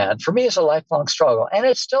natural man, for me, is a lifelong struggle. And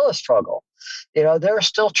it's still a struggle. There are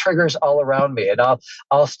still triggers all around me. And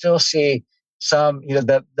I'll still see some,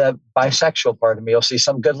 the bisexual part of me, you'll see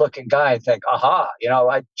some good looking guy and think, aha,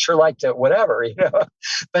 I sure like to, whatever,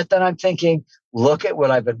 But then I'm thinking, look at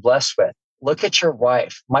what I've been blessed with. Look at your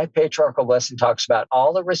wife. My patriarchal blessing talks about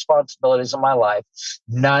all the responsibilities of my life.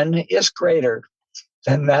 None is greater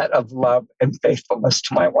than that of love and faithfulness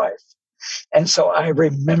to my wife. And so I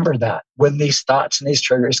remember that when these thoughts and these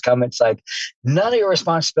triggers come, it's like, none of your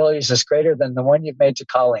responsibilities is greater than the one you've made to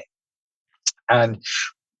Colleen. And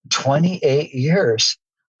 28 years,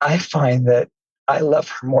 I find that I love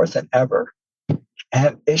her more than ever.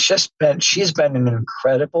 And it's just she's been an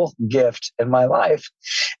incredible gift in my life.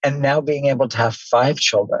 And now being able to have 5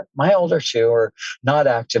 children, my older 2 are not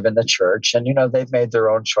active in the church, and, they've made their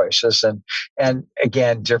own choices, and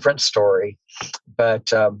again, different story.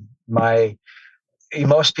 But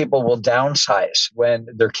most people will downsize when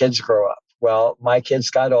their kids grow up. Well, my kids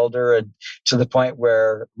got older, and to the point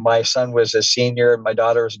where my son was a senior and my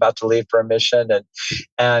daughter was about to leave for a mission.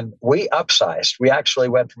 And we upsized. We actually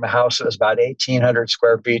went from a house that was about 1,800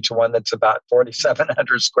 square feet to one that's about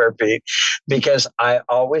 4,700 square feet, because I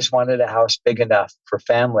always wanted a house big enough for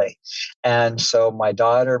family. And so my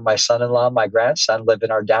daughter, my son-in-law, my grandson live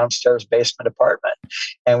in our downstairs basement apartment.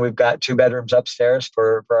 And we've got 2 bedrooms upstairs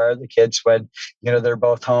for our other kids when, they're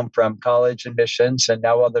both home from college and missions. And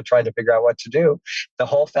now while they're trying to figure out what to do, the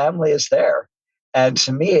whole family is there. And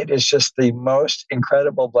to me, it is just the most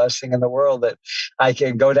incredible blessing in the world that I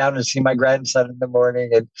can go down and see my grandson in the morning.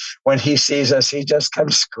 And when he sees us, he just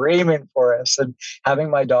comes screaming for us. And having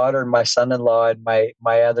my daughter and my son-in-law and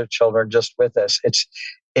my other children just with us,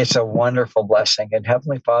 it's a wonderful blessing. And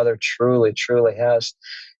Heavenly Father truly, truly has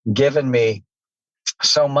given me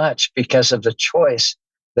so much because of the choice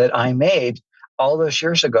that I made all those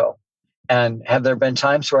years ago. And have there been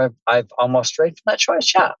times where I've almost strayed from that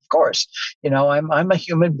choice? Yeah, of course. I'm a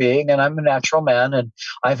human being and I'm a natural man, and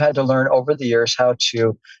I've had to learn over the years how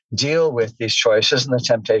to deal with these choices and the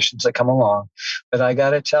temptations that come along. But I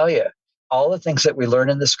got to tell you, all the things that we learn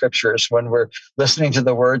in the scriptures when we're listening to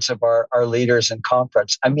the words of our leaders in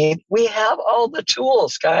conference, I mean, we have all the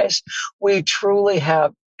tools, guys. We truly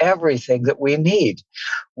have everything that we need.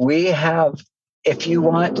 We have, if you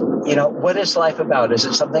want, what is life about? Is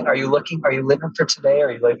it something, are you living for today? Or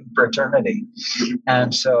are you living for eternity?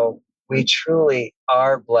 And so we truly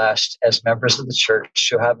are blessed as members of the church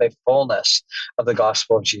to have a fullness of the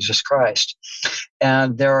gospel of Jesus Christ.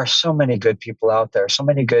 And there are so many good people out there, so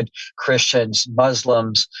many good Christians,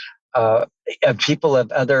 Muslims, people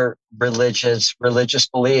of other religious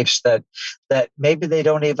beliefs that maybe they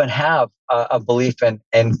don't even have a belief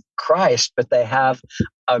in Christ, but they have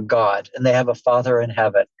a God and they have a Father in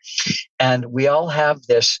heaven. And we all have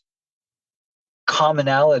this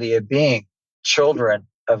commonality of being children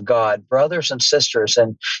of God, brothers and sisters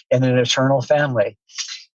in an eternal family.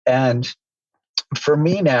 And for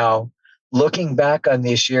me now, looking back on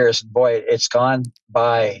these years, boy, it's gone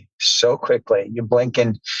by so quickly. You blink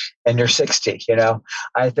and you're 60,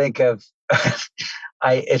 I think of,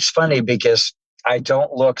 it's funny because I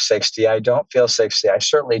don't look 60. I don't feel 60. I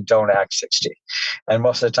certainly don't act 60. And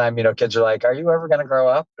most of the time, kids are like, are you ever going to grow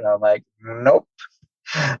up? And I'm like, nope.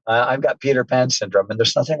 I've got Peter Pan syndrome, and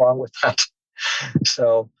there's nothing wrong with that.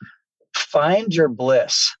 So find your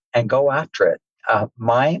bliss and go after it.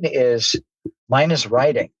 Mine is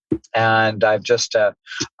writing. And I've just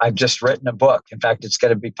written a book. In fact, it's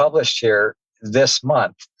going to be published here this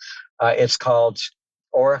month. It's called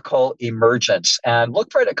Oracle Emergence, and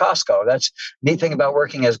look for it at Costco. That's the neat thing about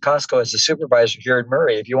working as Costco as a supervisor here in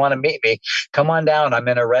Murray. If you want to meet me, come on down. I'm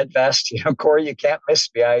in a red vest. Corey, you can't miss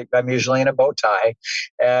me. I'm usually in a bow tie,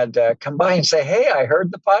 and come by and say, hey, I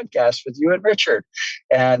heard the podcast with you and Richard.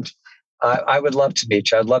 And I would love to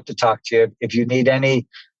meet you. I'd love to talk to you. If you need any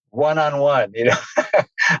one-on-one,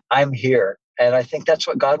 I'm here. And I think that's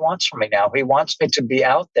what God wants from me now. He wants me to be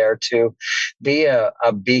out there, to be a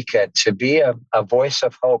beacon, to be a voice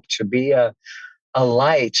of hope, to be a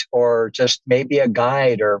light, or just maybe a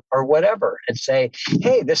guide or whatever, and say,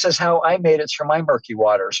 hey, this is how I made it through my murky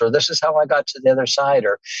waters, or this is how I got to the other side,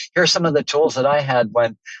 or here's some of the tools that I had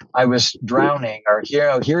when I was drowning, or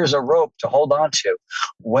here's a rope to hold on to.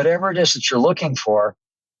 Whatever it is that you're looking for,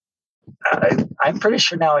 I'm pretty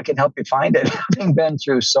sure now I can help you find it, having been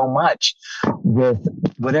through so much with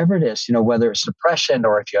whatever it is, whether it's depression,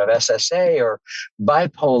 or if you have SSA or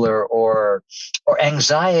bipolar or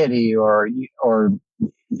anxiety, or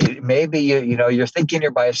maybe you're thinking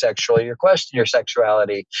you're bisexual, you're questioning your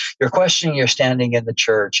sexuality, you're questioning your standing in the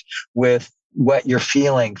church with what you're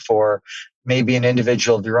feeling for maybe an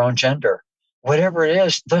individual of your own gender. Whatever it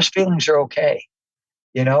is, those feelings are okay.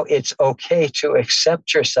 It's okay to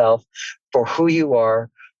accept yourself for who you are,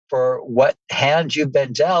 for what hand you've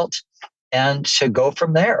been dealt, and to go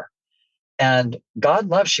from there. And God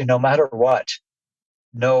loves you no matter what.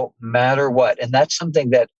 No matter what. And that's something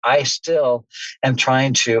that I still am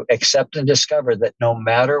trying to accept and discover, that no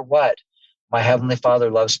matter what, my Heavenly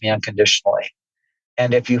Father loves me unconditionally.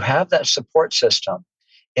 And if you have that support system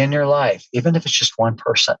in your life, even if it's just one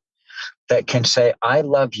person that can say, I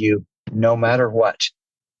love you no matter what,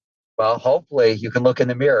 well, hopefully you can look in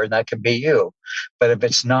the mirror and that can be you. But if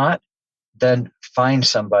it's not, then find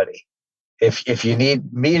somebody. If you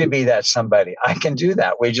need me to be that somebody, I can do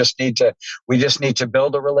that. We just need to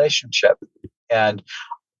build a relationship. And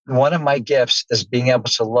one of my gifts is being able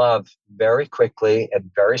to love very quickly and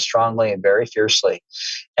very strongly and very fiercely.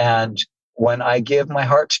 And when I give my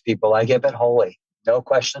heart to people, I give it wholly, no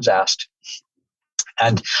questions asked.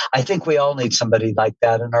 And I think we all need somebody like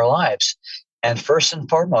that in our lives. And first and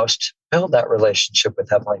foremost, build that relationship with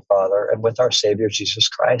Heavenly Father and with our Savior, Jesus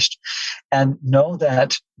Christ, and know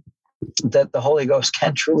that the Holy Ghost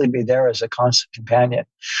can truly be there as a constant companion.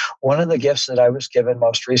 One of the gifts that I was given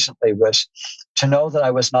most recently was to know that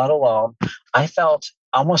I was not alone. I felt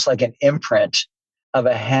almost like an imprint of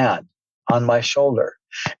a hand on my shoulder.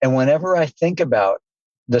 And whenever I think about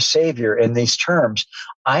the Savior in these terms,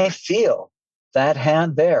 I feel that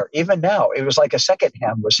hand there. Even now, it was like a second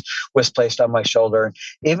hand was placed on my shoulder. And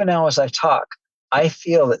even now as I talk, I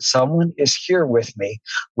feel that someone is here with me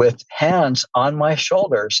with hands on my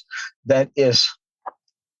shoulders that is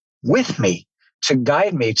with me to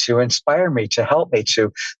guide me, to inspire me, to help me,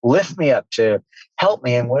 to lift me up, to help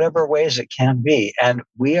me in whatever ways it can be. And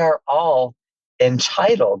we are all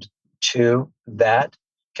entitled to that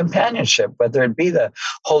companionship, whether it be the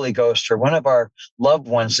Holy Ghost or one of our loved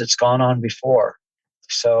ones that's gone on before.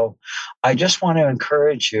 So I just want to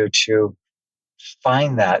encourage you to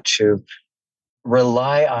find that, to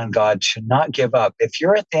rely on God, to not give up. If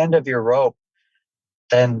you're at the end of your rope,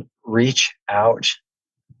 then reach out.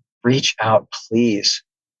 Reach out, please,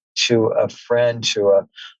 to a friend, to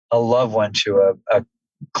a loved one, to a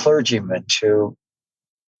clergyman, to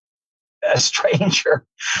a stranger.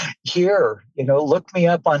 Here, look me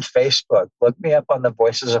up on Facebook, look me up on the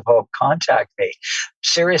Voices of Hope, contact me.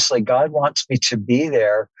 Seriously, God wants me to be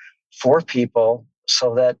there for people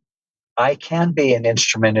so that I can be an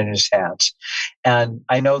instrument in his hands. And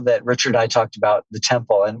I know that Richard and I talked about the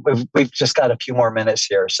temple, and we've just got a few more minutes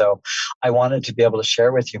here. So I wanted to be able to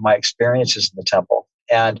share with you my experiences in the temple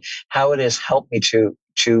and how it has helped me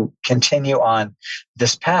to continue on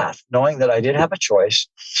this path, knowing that I did have a choice,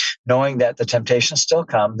 knowing that the temptations still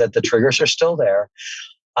come, that the triggers are still there.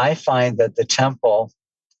 I find that the temple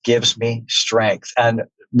gives me strength. And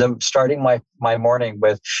starting my morning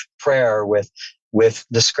with prayer, with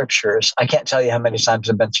the scriptures. I can't tell you how many times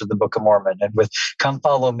I've been through the Book of Mormon, and with Come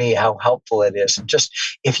Follow Me, how helpful it is. And just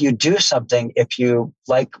if you do something, if you,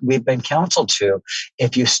 like we've been counseled to,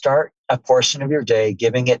 if you start a portion of your day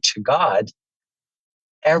giving it to God,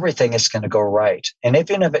 everything is going to go right. And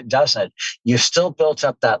even if it doesn't, you still built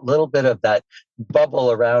up that little bit of that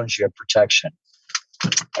bubble around you of protection.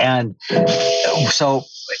 And so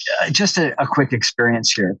just a quick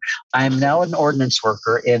experience here. I am now an ordinance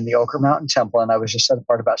worker in the Ochre Mountain Temple, and I was just set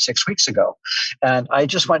apart about 6 weeks ago. And I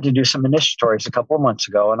just went to do some initiatories a couple of months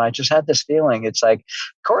ago, and I just had this feeling. It's like,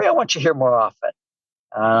 Corey, I want you here more often.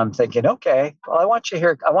 And I'm thinking, okay, well, I want you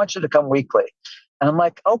here. I want you to come weekly. And I'm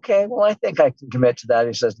like, okay, well, I think I can commit to that.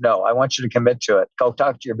 He says, no, I want you to commit to it. Go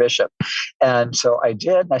talk to your bishop. And so I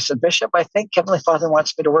did. And I said, Bishop, I think Heavenly Father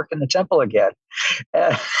wants me to work in the temple again.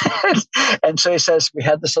 And so he says, we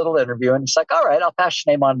had this little interview, and it's like, all right, I'll pass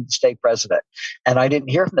your name on to the stake president. And I didn't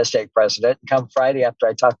hear from the stake president. And come Friday, after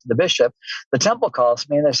I talked to the bishop, the temple calls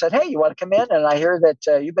me and they said, hey, you want to come in? And I hear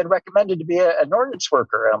that you've been recommended to be an ordinance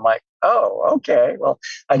worker. And I'm like, oh, okay. Well,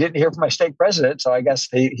 I didn't hear from my stake president, so I guess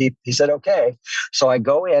he said, okay. So I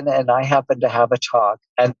go in and I happen to have a talk.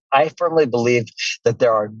 And I firmly believe that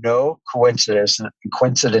there are no coincidences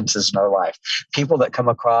in our life. People that come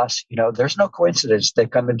across, there's no coincidence they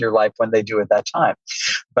come into your life when they do at that time.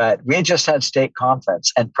 But we just had stake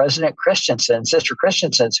conference, and President Christensen, Sister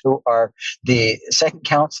Christensen, who are the second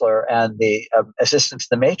counselor and the assistant to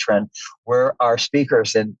the matron, were our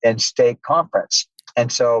speakers in stake conference. And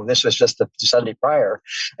so this was just the Sunday prior.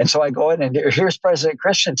 And so I go in and here's President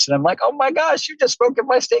Christensen. I'm like, oh my gosh, you just spoke at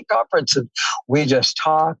my stake conference. And we just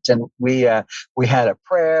talked, and we had a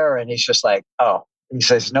prayer, and he's just like, oh, he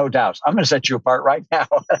says, no doubt, I'm going to set you apart right now.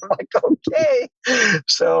 And I'm like, okay.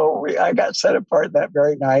 So I got set apart that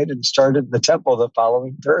very night and started the temple the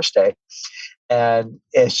following Thursday. And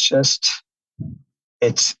it's just,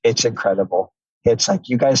 it's incredible. It's like,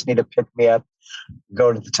 you guys need to pick me up,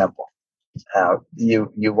 go to the temple. You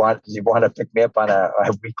want to pick me up on a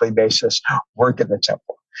weekly basis, work in the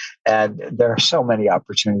temple. And there are so many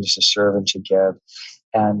opportunities to serve and to give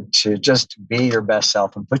and to just be your best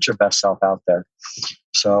self and put your best self out there.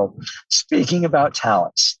 So speaking about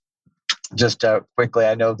talents, just quickly,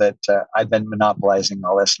 I know that I've been monopolizing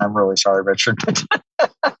all this, and I'm really sorry, Richard.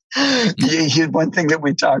 One thing that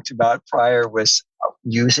we talked about prior was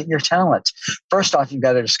using your talents. First off, you've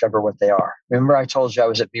got to discover what they are. Remember, I told you I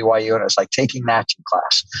was at BYU, and it was like taking an acting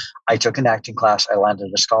class. I took an acting class. I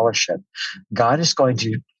landed a scholarship. God is going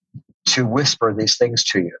to whisper these things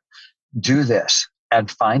to you. Do this. and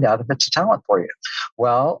find out if it's a talent for you.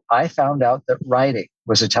 Well, I found out that writing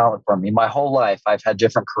was a talent for me. My whole life, I've had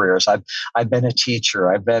different careers. I've been a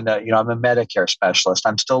teacher. I've been, I'm a Medicare specialist.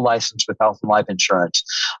 I'm still licensed with health and life insurance.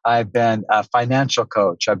 I've been a financial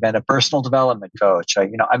coach. I've been a personal development coach.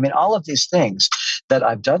 All of these things that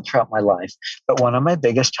I've done throughout my life. But one of my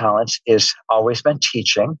biggest talents is always been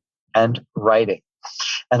teaching and writing.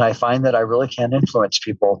 And I find that I really can influence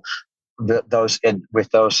people with those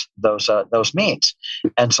means.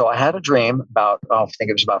 And so I had a dream about, I think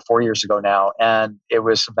it was about 4 years ago now, and it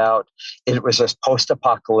was a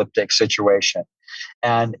post-apocalyptic situation.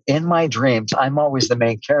 And in my dreams, I'm always the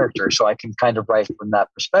main character, so I can kind of write from that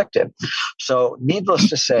perspective. So needless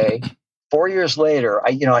to say, 4 years later,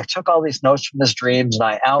 I took all these notes from this dreams and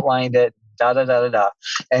I outlined it,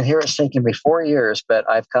 and here it's taken me 4 years, but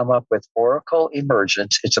I've come up with Oracle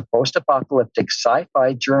Emergence. It's a post-apocalyptic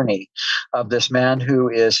sci-fi journey of this man who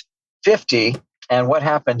is 50. And what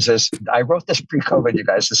happens is, I wrote this pre-COVID, you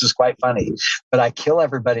guys. This is quite funny, but I kill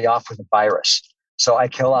everybody off with a virus. So I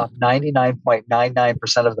kill off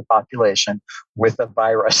 99.99% of the population with a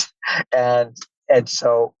virus. And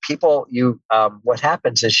so people, what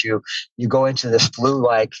happens is you go into this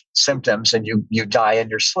flu-like symptoms and you die in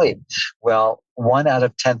your sleep. Well, 1 out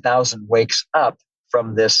of 10,000 wakes up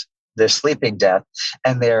from this sleeping death,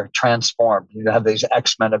 and they're transformed. You have these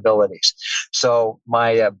X-Men abilities. So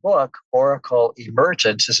my book, Oracle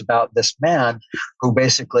Emergence, is about this man who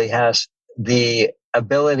basically has the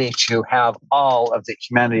ability to have all of that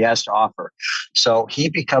humanity has to offer. So he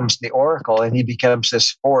becomes the Oracle, and he becomes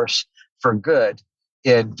this force for good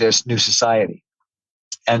in this new society.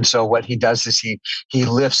 And so what he does is he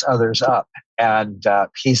lifts others up, and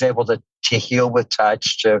he's able to heal with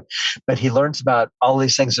touch, but he learns about all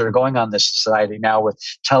these things that are going on in this society now with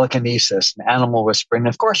telekinesis and animal whispering. And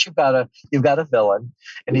of course, you've got a villain,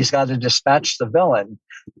 and he's got to dispatch the villain,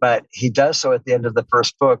 but he does so at the end of the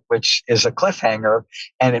first book, which is a cliffhanger,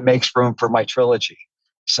 and it makes room for my trilogy.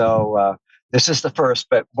 So this is the first,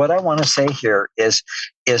 but what I want to say here is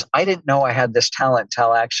I didn't know I had this talent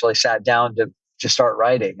until I actually sat down to start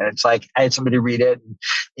writing. And it's like I had somebody read it,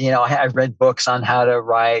 and I've read books on how to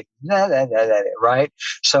write, right?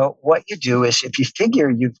 So what you do is, if you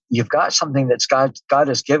figure you've got something that's God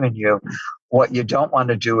has given you, what you don't want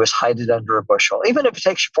to do is hide it under a bushel. Even if it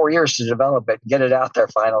takes you 4 years to develop it and get it out there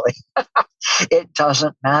finally, it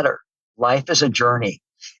doesn't matter. Life is a journey.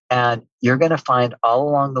 And you're going to find all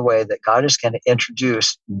along the way that God is going to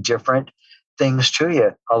introduce different things to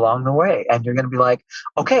you along the way. And you're going to be like,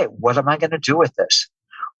 okay, what am I going to do with this?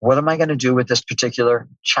 What am I going to do with this particular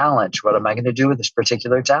challenge? What am I going to do with this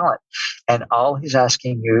particular talent? And all he's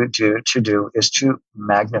asking you to do is to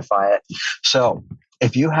magnify it. So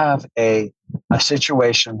if you have a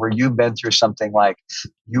situation where you've been through something like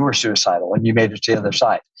you were suicidal and you made it to the other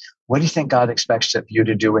side, what do you think God expects of you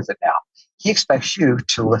to do with it now? He expects you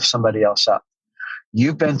to lift somebody else up.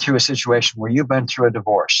 You've been through a situation where you've been through a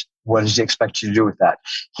divorce. What does he expect you to do with that?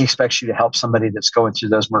 He expects you to help somebody that's going through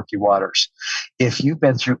those murky waters. If you've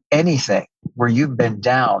been through anything where you've been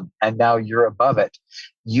down and now you're above it,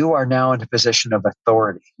 you are now in a position of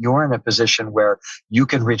authority. You're in a position where you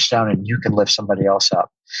can reach down and you can lift somebody else up.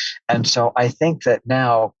 And so I think that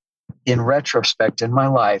now, in retrospect in my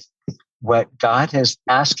life, what God is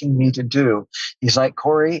asking me to do, he's like,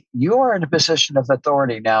 Corey, you are in a position of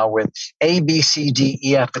authority now with A, B, C, D,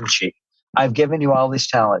 E, F, and G. I've given you all these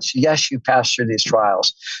talents. Yes, you passed through these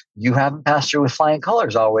trials. You haven't passed through with flying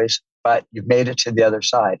colors always, but you've made it to the other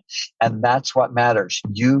side. And that's what matters.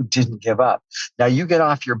 You didn't give up. Now you get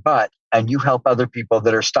off your butt and you help other people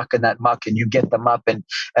that are stuck in that muck, and you get them up and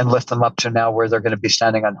lift them up to now where they're going to be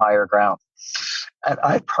standing on higher ground. And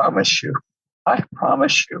I promise you,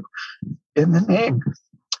 in the name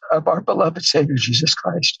of our beloved Savior, Jesus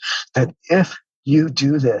Christ, that if you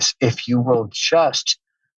do this, if you will just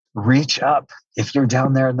reach up, if you're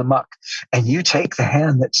down there in the muck and you take the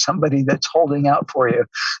hand that somebody that's holding out for you,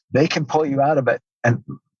 they can pull you out of it and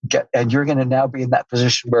you're going to now be in that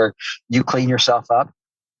position where you clean yourself up.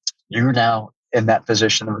 You're now in that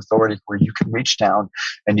position of authority where you can reach down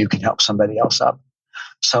and you can help somebody else up.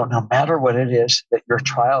 So no matter what it is that your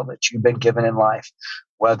trial that you've been given in life,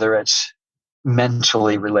 whether it's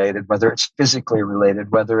mentally related, whether it's physically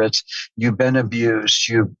related, whether it's you've been abused,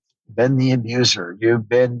 you've been the abuser,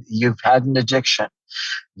 you've had an addiction,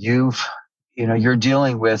 you're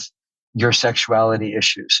dealing with your sexuality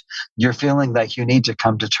issues, you're feeling like you need to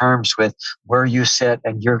come to terms with where you sit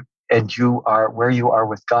and you are where you are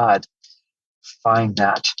with God. Find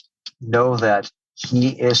that. Know that he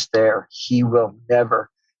is there. He will never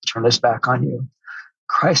turn his back on you.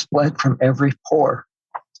 Christ bled from every pore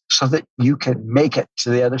so that you can make it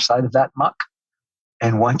to the other side of that muck.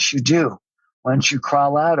 And once you do, once you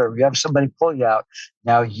crawl out or you have somebody pull you out,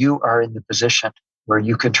 now you are in the position where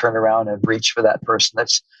you can turn around and reach for that person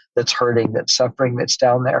that's hurting, that's suffering, that's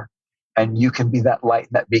down there. And you can be that light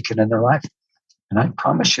and that beacon in their life. And I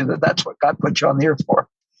promise you that that's what God put you on the earth for.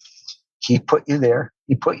 He put you there.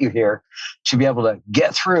 He put you here to be able to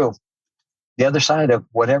get through the other side of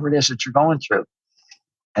whatever it is that you're going through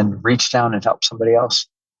and reach down and help somebody else.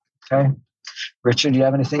 Okay. Richard, do you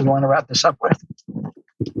have anything you want to wrap this up with?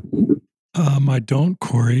 I don't,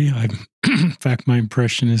 Corey. In fact, my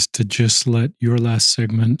impression is to just let your last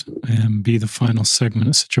segment be the final segment.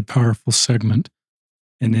 It's such a powerful segment,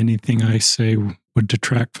 and anything I say would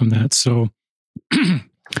detract from that. So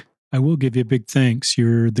I will give you a big thanks.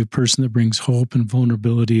 You're the person that brings hope and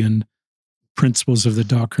vulnerability and principles of the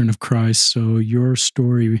doctrine of Christ. So your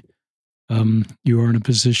story, you are in a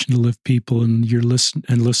position to lift people, and your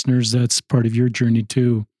listeners, that's part of your journey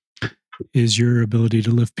too, is your ability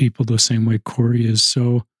to lift people the same way Corey is.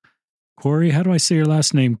 So, Corey, how do I say your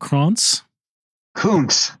last name? Krantz?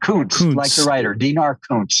 Kuntz, like the writer, Dinar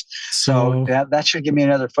Kuntz. So that should give me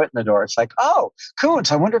another foot in the door. It's like, oh,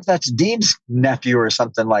 Kuntz, I wonder if that's Dean's nephew or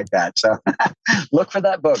something like that. So look for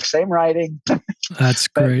that book, same writing. That's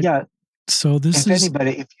great. Yeah. So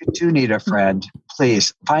if you do need a friend,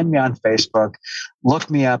 please find me on Facebook, look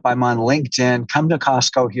me up. I'm on LinkedIn. Come to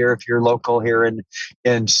Costco here if you're local here in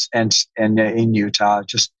Utah.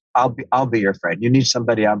 Just I'll be your friend. You need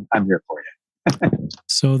somebody, I'm here for you.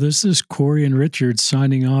 So this is Corey and Richard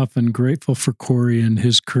signing off, and grateful for Corey and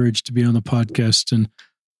his courage to be on the podcast and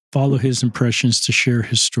follow his impressions to share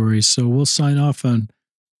his story. So we'll sign off from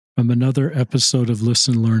another episode of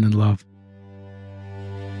Listen, Learn, and Love.